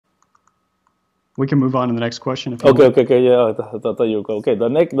We can move on to the next question if you Okay, want. okay, okay. Yeah, I thought you go. Okay, the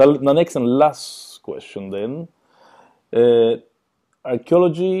next and last question then. Uh,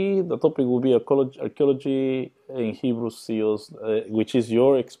 Archaeology. The topic will be archaeology in Hebrew seals, which is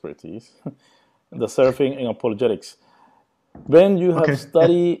your expertise. The surfing and apologetics. When you have Okay. Yeah.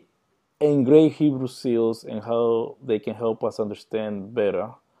 studied engraved Hebrew seals and how they can help us understand better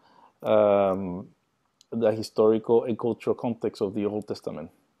um, the historical and cultural context of the Old Testament.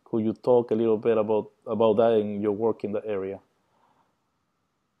 Could you talk a little bit about that in your work in the area?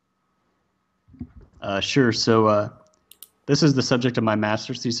 Sure. So this is the subject of my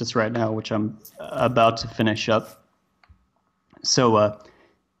master's thesis right now, which I'm about to finish up. So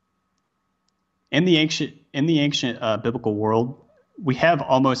in the ancient biblical world, we have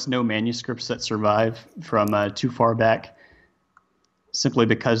almost no manuscripts that survive from too far back, simply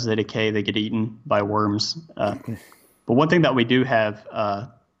because they decay, they get eaten by worms. But one thing that we do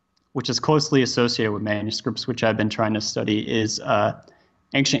have, which is closely associated with manuscripts, which I've been trying to study, is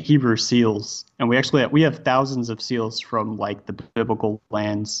ancient Hebrew seals. And we have thousands of seals from like the biblical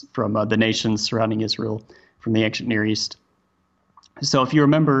lands, from the nations surrounding Israel, from the ancient Near East. So if you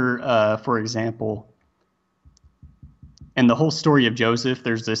remember, for example, in the whole story of Joseph,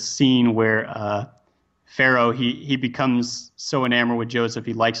 there's this scene where Pharaoh, he becomes so enamored with Joseph,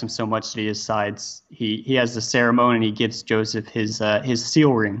 he likes him so much that he decides he has the ceremony and he gives Joseph his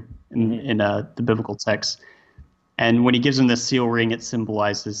seal ring in the biblical text. And when he gives him the seal ring, it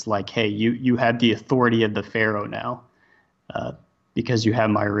symbolizes like, hey, you have the authority of the Pharaoh now, because you have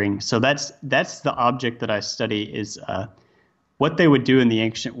my ring. So that's the object that I study is what they would do in the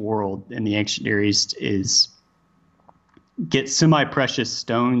ancient world, in the ancient Near East, is get semi-precious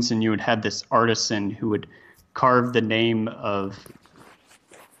stones, and you would have this artisan who would carve the name of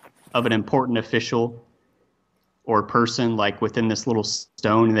an important official or person like within this little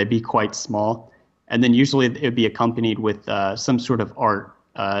stone, and they'd be quite small. And then usually it would be accompanied with some sort of art,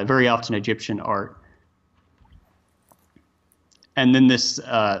 very often Egyptian art. And then this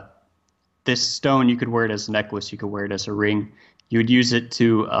stone, you could wear it as a necklace, you could wear it as a ring. You would use it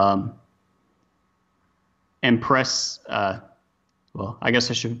to impress. Well, I guess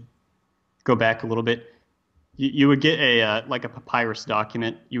I should go back a little bit. You would get a like a papyrus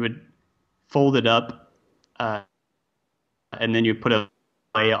document. You would fold it up, and then you put a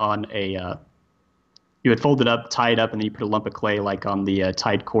clay on a. You would fold it up, tie it up, and then you put a lump of clay like on the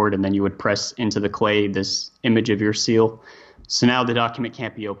tied cord, and then you would press into the clay this image of your seal. So now the document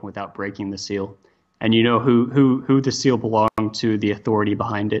can't be opened without breaking the seal, and you know who the seal belonged to, the authority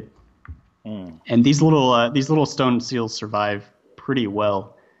behind it. And these little stone seals survive pretty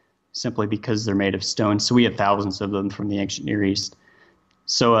well, simply because they're made of stone. So we have thousands of them from the ancient Near East.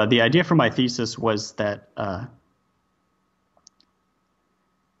 So the idea for my thesis was that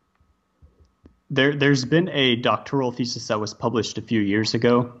there's been a doctoral thesis that was published a few years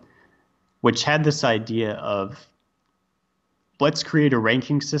ago, which had this idea of let's create a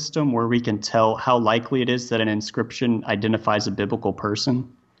ranking system where we can tell how likely it is that an inscription identifies a biblical person.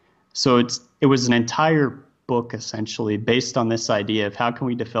 So it was an entire book essentially based on this idea of how can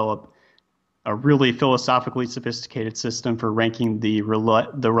we develop a really philosophically sophisticated system for ranking the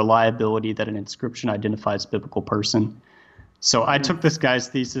reliability that an inscription identifies a biblical person. So I took this guy's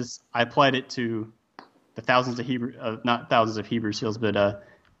thesis, I applied it to the thousands of not thousands of Hebrew seals, but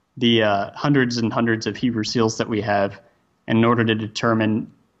the hundreds and hundreds of Hebrew seals that we have, in order to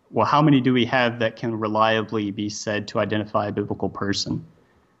determine, well, how many do we have that can reliably be said to identify a biblical person?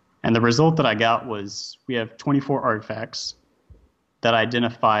 And the result that I got was we have 24 artifacts that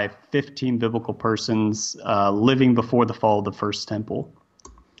identify 15 biblical persons living before the fall of the first temple.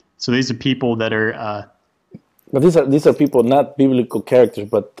 So these are people that are... But these are people, not biblical characters,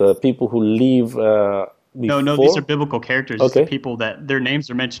 but people who live before? No, these are biblical characters. Okay. These are people that their names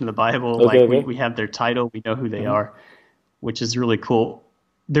are mentioned in the Bible. Okay, Like okay. we have their title, we know who they are, which is really cool.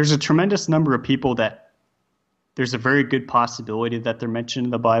 There's a tremendous number of people that there's a very good possibility that they're mentioned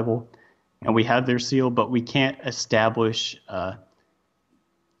in the Bible, and we have their seal, but we can't establish...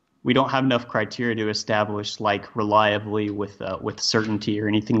 we don't have enough criteria to establish like reliably with certainty or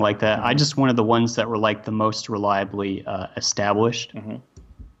anything like that. I just wanted the ones that were like the most reliably established.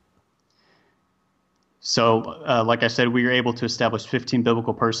 So, like I said, we were able to establish 15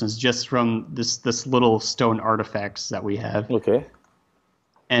 biblical persons just from this little stone artifacts that we have. Okay.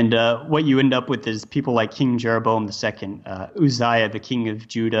 And what you end up with is people like King Jeroboam II, Uzziah, the king of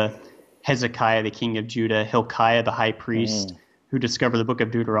Judah, Hezekiah, the king of Judah, Hilkiah, the high priest, who discovered the book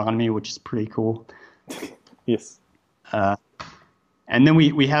of Deuteronomy, which is pretty cool. Yes. And then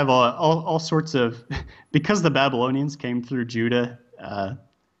we have all sorts of, because the Babylonians came through Judah,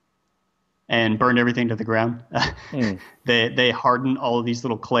 and burned everything to the ground. They hardened all of these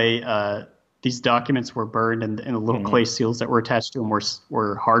little clay. These documents were burned, and the little clay seals that were attached to them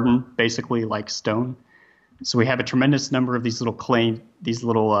were hardened, basically like stone. So we have a tremendous number of these little clay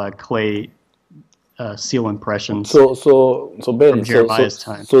seal impressions. So Ben, from Jeremiah's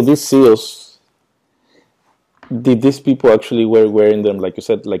time. So these seals, did these people actually were wearing them, like you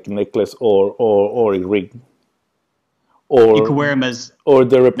said, like a necklace or a ring? Or you could wear them as or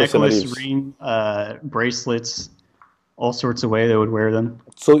the representatives. Necklace, ring, bracelets, all sorts of way they would wear them.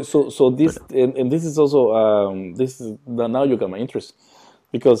 So this and this is also now you got my interest,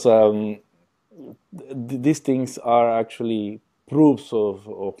 because these things are actually proofs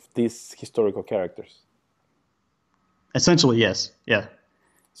of these historical characters. Essentially, yes, yeah.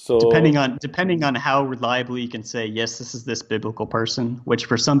 So depending on how reliably you can say yes, this is this biblical person, which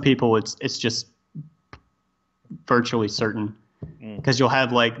for some people it's just virtually certain, because you'll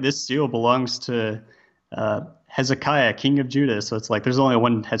have like this seal belongs to Hezekiah, king of Judah. So it's like there's only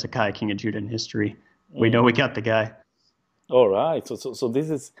one Hezekiah, king of Judah in history. We know we got the guy. All right. So this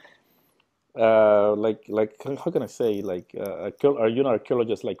is like how can I say, like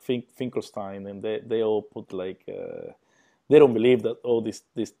archaeologists like Finkelstein, and they all put like they don't believe that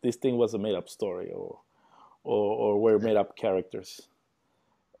this thing was a made up story or were made up characters.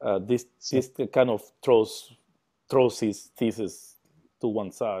 This kind of throws his thesis to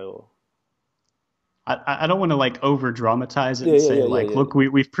one side. I don't want to like over dramatize it and say look,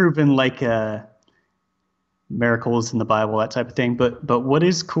 we've proven like miracles in the Bible, that type of thing. But what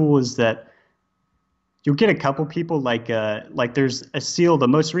is cool is that you'll get a couple people like there's a seal, the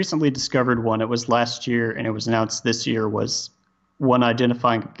most recently discovered one. It was last year and it was announced this year, was one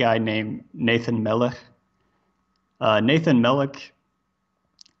identifying a guy named Nathan Melech. Nathan Melech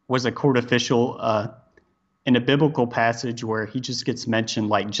was a court official in a biblical passage where he just gets mentioned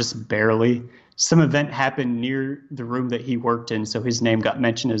like just barely. Some event happened near the room that he worked in, so his name got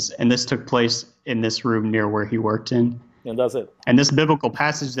mentioned and this took place in this room near where he worked in. And that's it. And this biblical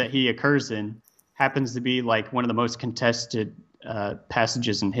passage that he occurs in happens to be like one of the most contested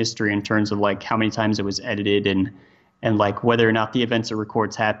passages in history in terms of like how many times it was edited and like whether or not the events it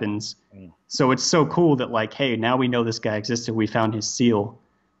records happens. So it's so cool that like, hey, now we know this guy existed. We found his seal.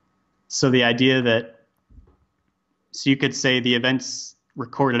 So the idea that, so you could say the events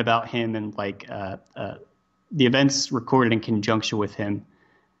recorded about him and like the events recorded in conjunction with him,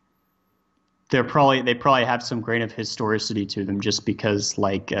 they probably have some grain of historicity to them, just because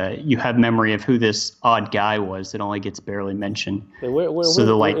like you have memory of who this odd guy was that only gets barely mentioned.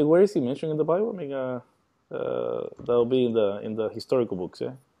 Where is he mentioned in the Bible? I mean, that'll be in the historical books,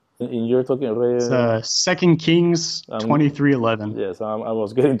 yeah. And you're talking about 2 Kings 23:11. Yes, I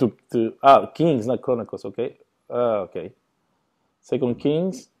was getting to Kings, not Chronicles. Okay, okay. 2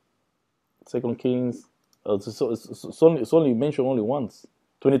 Kings. It's only mentioned only once.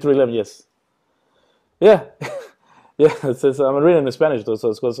 23:11. Yes. Yeah. Yeah. It says I'm reading in Spanish though, so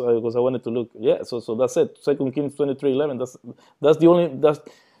it's because I wanted to look. Yeah. So that's it. 2 Kings 23:11. That's the only.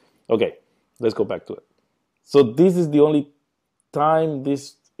 Okay. Let's go back to it. So this is the only time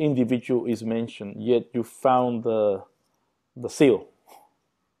this individual is mentioned, yet you found the seal.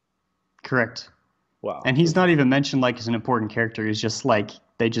 Correct. Wow. And he's not even mentioned like as an important character. He's just like,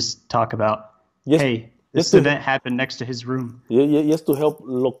 they just talk about, hey, this event happened next to his room. Yeah, just to help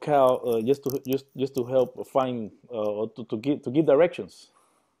locale, just to help find, to give directions.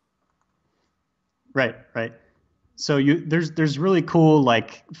 Right. So there's really cool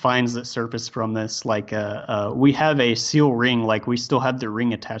like finds that surface from this. Like we have a seal ring, like we still have the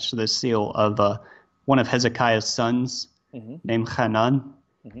ring attached to this seal of one of Hezekiah's sons named Hanan,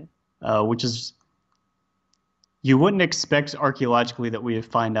 which is, you wouldn't expect archaeologically that we would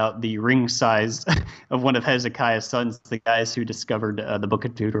find out the ring size of one of Hezekiah's sons, the guys who discovered the book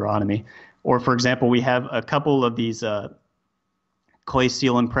of Deuteronomy. Or for example, we have a couple of these clay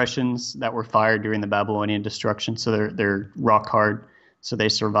seal impressions that were fired during the Babylonian destruction, so they're rock hard, so they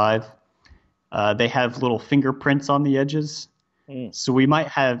survive. They have little fingerprints on the edges, so we might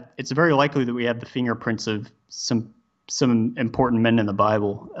have. It's very likely that we have the fingerprints of some important men in the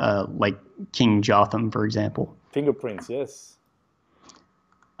Bible, like King Jotham, for example. Fingerprints, yes.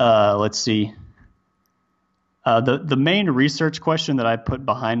 Let's see. The main research question that I put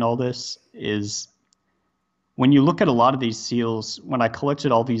behind all this is, when you look at a lot of these seals, when I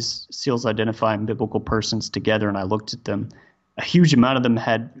collected all these seals identifying biblical persons together and I looked at them, a huge amount of them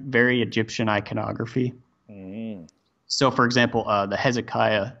had very Egyptian iconography. So, for example, the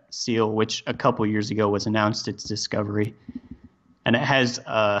Hezekiah seal, which a couple years ago was announced its discovery, and it has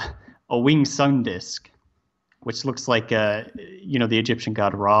a winged sun disk. which looks like the Egyptian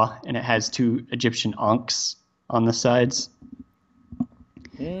god Ra, and it has two Egyptian ankhs on the sides.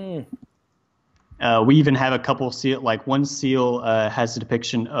 We even have a couple seal, like one seal has a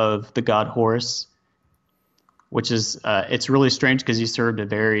depiction of the god Horus, which is it's really strange because he served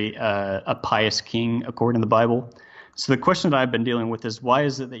a pious king according to the Bible. So the question that I've been dealing with is, why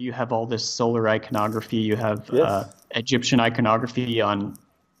is it that you have all this solar iconography? You have Egyptian iconography on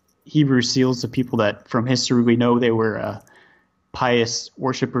Hebrew seals of people that from history we know they were pious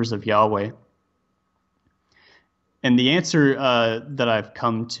worshippers of Yahweh. And the answer that I've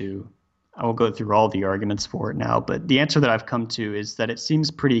come to, I won't go through all the arguments for it now, but the answer that I've come to is that it seems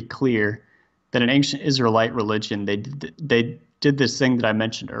pretty clear that in ancient Israelite religion, they did this thing that I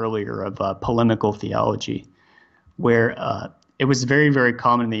mentioned earlier of polemical theology, where it was very, very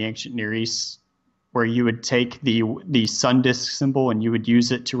common in the ancient Near East, where you would take the sun disk symbol and you would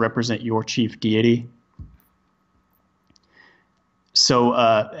use it to represent your chief deity. So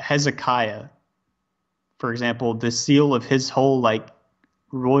Hezekiah, for example, the seal of his whole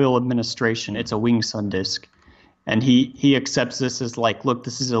royal administration, it's a winged sun disk. And he accepts this as look,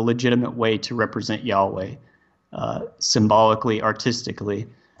 this is a legitimate way to represent Yahweh, symbolically, artistically.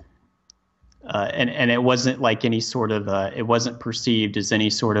 And it wasn't any sort of, it wasn't perceived as any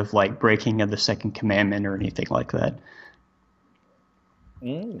sort of breaking of the second commandment or anything like that.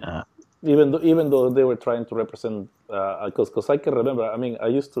 Even though they were trying to represent, because I can remember,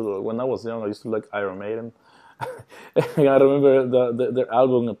 when I was young, I used to like Iron Maiden. I remember their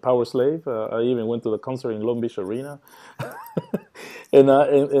album Power Slave. I even went to the concert in Long Beach Arena, and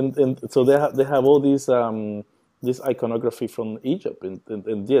so they have all these this iconography from Egypt,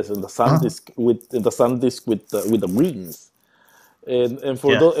 and yes, and the sun disk with the wings, and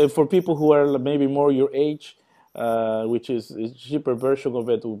for people who are maybe more your age, which is a cheaper version of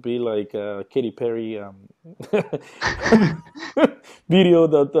it would be like Katy Perry video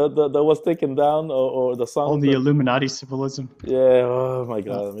that was taken down, or the song. All the Illuminati symbolism. Yeah. Oh my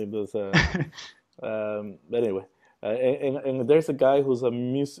God. There's anyway, and there's a guy who's a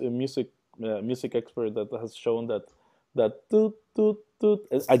music expert that has shown that toot toot toot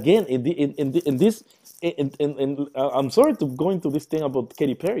again in this. I'm sorry to go into this thing about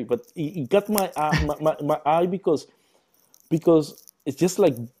Katy Perry, but it got my eye because it's just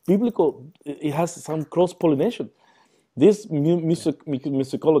like biblical. It has some cross pollination. This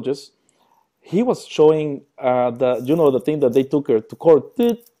musicologist, he was showing the thing that they took her to court.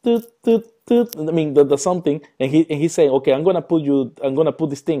 The something, and he's saying, okay, I'm gonna put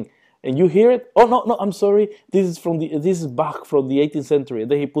this thing, and you hear it. Oh no, I'm sorry. This is Bach from the 18th century.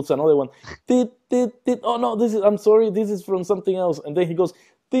 And then he puts another one. Oh no, I'm sorry. This is from something else. And then he goes,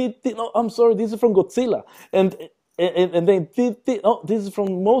 no, I'm sorry. This is from Godzilla. And then oh, this is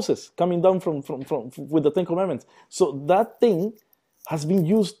from Moses coming down from with the Ten Commandments. So that thing has been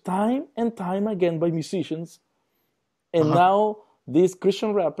used time and time again by musicians, and now this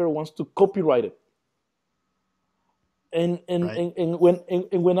Christian rapper wants to copyright it. And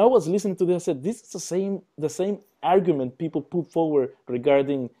when I was listening to this, I said, this is the same argument people put forward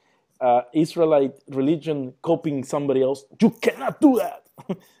regarding Israelite religion copying somebody else. You cannot do that.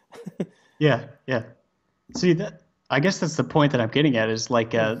 Yeah. See, I guess that's the point that I'm getting at is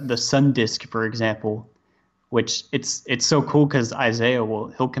the sun disk, for example, which it's so cool because Isaiah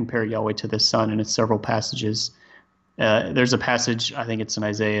he'll compare Yahweh to the sun in several passages. There's a passage, I think it's in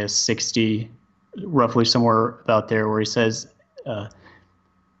Isaiah 60, roughly somewhere about there, where he says,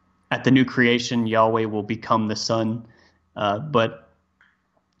 at the new creation, Yahweh will become the sun. But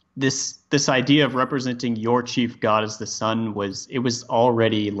this idea of representing your chief God as the sun was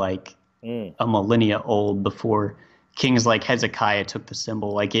already a millennia old before kings like Hezekiah took the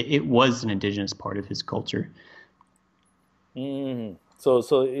symbol. It was an indigenous part of his culture. So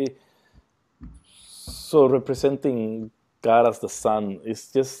representing God as the sun is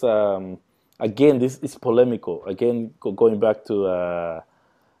just again, this is polemical. Again, going back to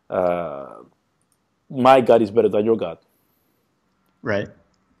my God is better than your God. Right.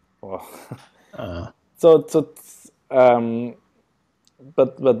 Well,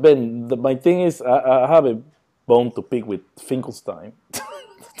 but Ben, my thing is, I have a bone to pick with Finkelstein.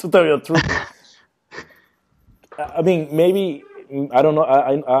 To tell you the truth, I mean, maybe I don't know.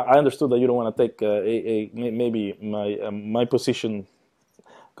 I understood that you don't want to take maybe my position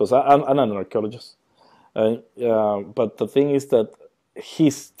because I'm not an archaeologist. But the thing is that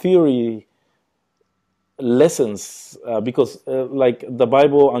his theory lessons because like the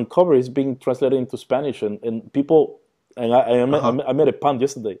Bible Uncovered is being translated into Spanish and people and I met a pun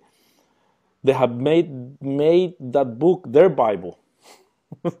yesterday. They have made that book their Bible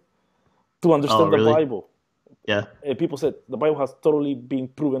to understand the Bible. Yeah. And people said the Bible has totally been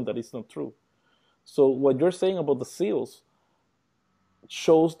proven that it's not true. So what you're saying about the seals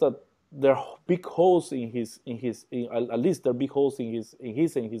shows that there are big holes at least there are big holes in his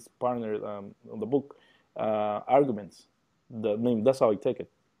partner on the book arguments. I mean, that's how I take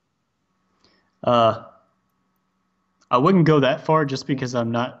it. Uh, I wouldn't go that far just because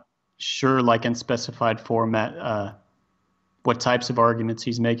I'm not sure, like in specified format, what types of arguments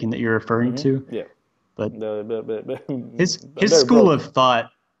he's making that you're referring to. Yeah. But his Very school broad. of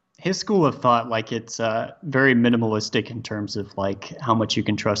thought, like it's very minimalistic in terms of like how much you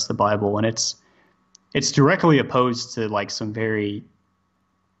can trust the Bible, and it's directly opposed to like some very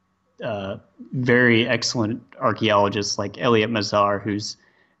excellent archaeologists like Elliot Mazar, who's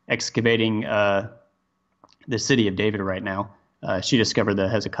excavating the city of David right now. She discovered the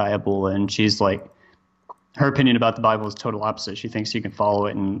Hezekiah bull, and she's like, her opinion about the Bible is total opposite. She thinks you can follow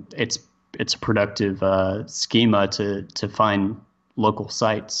it, and it's a productive schema to find local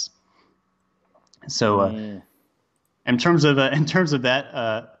sites. So in terms of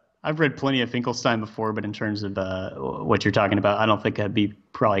that, I've read plenty of Finkelstein before, but in terms of what you're talking about, I don't think I'd be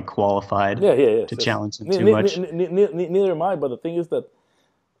probably qualified to challenge him too much. Neither am I. But the thing is that,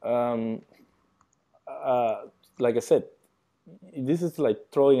 like I said, this is like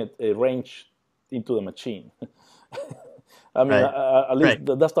throwing a wrench into the machine. I mean, Right. at least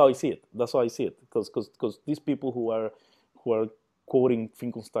Right. that's how I see it. That's how I see it. Because these people who are quoting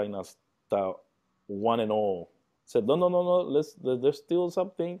Finkelstein as the one and all said, no. There's still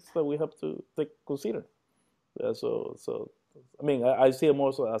some things that we have to consider. So I mean, I see it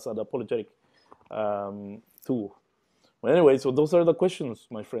more so as an apologetic tool. Well, anyway, so those are the questions,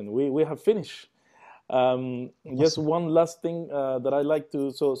 my friend. We have finished. Just one last thing that I like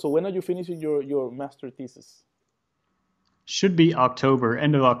to. So when are you finishing your master thesis? Should be October.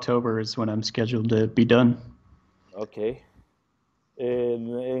 End of October is when I'm scheduled to be done. Okay.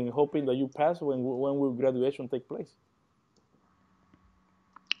 And hoping that you pass. When will graduation take place?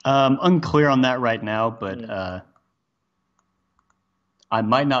 Unclear on that right now, but I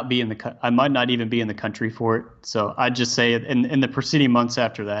might not even be in the country for it. So I'd just say in the preceding months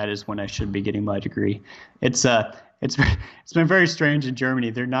after that is when I should be getting my degree. It's been very strange in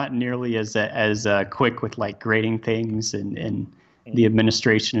Germany. They're not nearly as quick with like grading things and the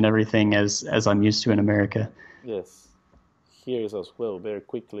administration and everything as I'm used to in America. Yes. Here is as well. Very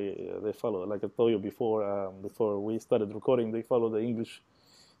quickly they follow. Like I told you before we started recording, they follow the English.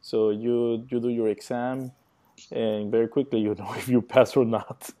 So you do your exam, and very quickly you know if you pass or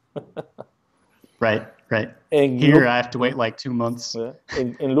not. Right. And Here I have to wait like 2 months.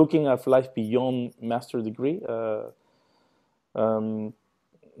 and looking at life beyond master degree, I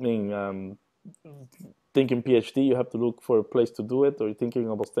mean, thinking PhD, you have to look for a place to do it, or you're thinking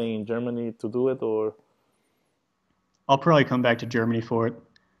about staying in Germany to do it, or I'll probably come back to Germany for it.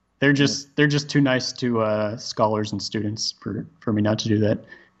 They're just too nice to scholars and students for me not to do that.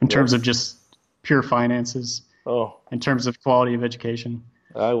 In terms of just pure finances. Oh, in terms of quality of education.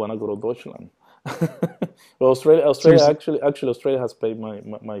 I want to go to Deutschland. Well, Australia actually Australia has paid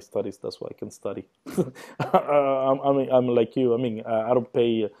my studies. That's why I can study. I'm like you. I mean, I don't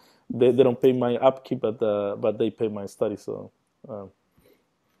pay. They don't pay my upkeep, but they pay my studies. So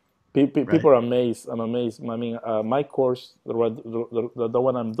people are amazed. I'm amazed. I mean, my course, the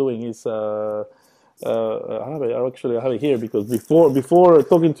one I'm doing is. I have it here because before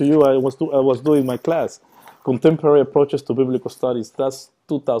talking to you, I was doing my class, Contemporary Approaches to Biblical Studies. That's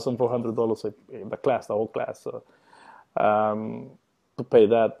 $2,400 the class, the whole class. So, to pay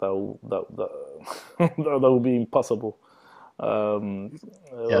that that would be impossible.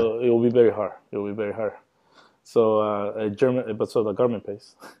 It will be very hard. It will be very hard. So so the government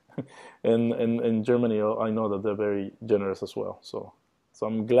pays, and in Germany, I know that they're very generous as well. So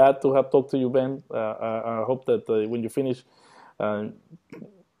I'm glad to have talked to you, Ben. I hope that when you finish,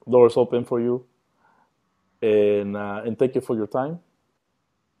 doors open for you, and thank you for your time.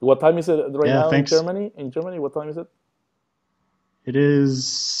 What time is it right now thanks. in Germany? In Germany, what time is it? It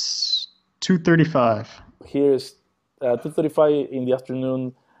is 2:35. Here is 2:35 in the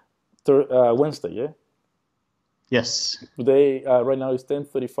afternoon, Wednesday. Yeah. Yes. Today, right now, it's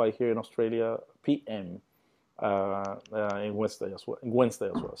 10:35 here in Australia p.m. In Wednesday as well.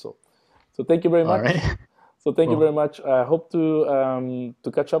 So thank you very much. All right. So thank you very much. I hope to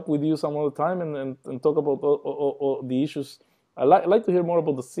catch up with you some other time and talk about all the issues. I like to hear more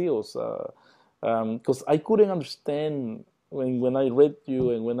about the seals because I couldn't understand when I read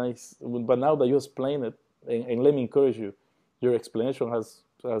you but now that you explain it and let me encourage you, your explanation has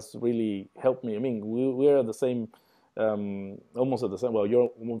really helped me. I mean, we're at the same, almost at the same. Well, you're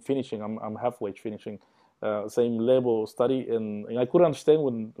finishing. I'm halfway finishing same level of study, and I could understand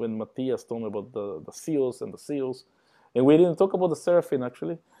when Matthias told me about the seals and the seals, and we didn't talk about the seraphim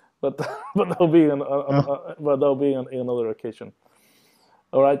actually, but but that'll be in another occasion.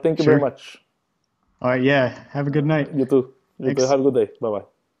 All right, thank you very much. All right, yeah. Have a good night. You too. You too. Thanks. Have a good day. Bye bye.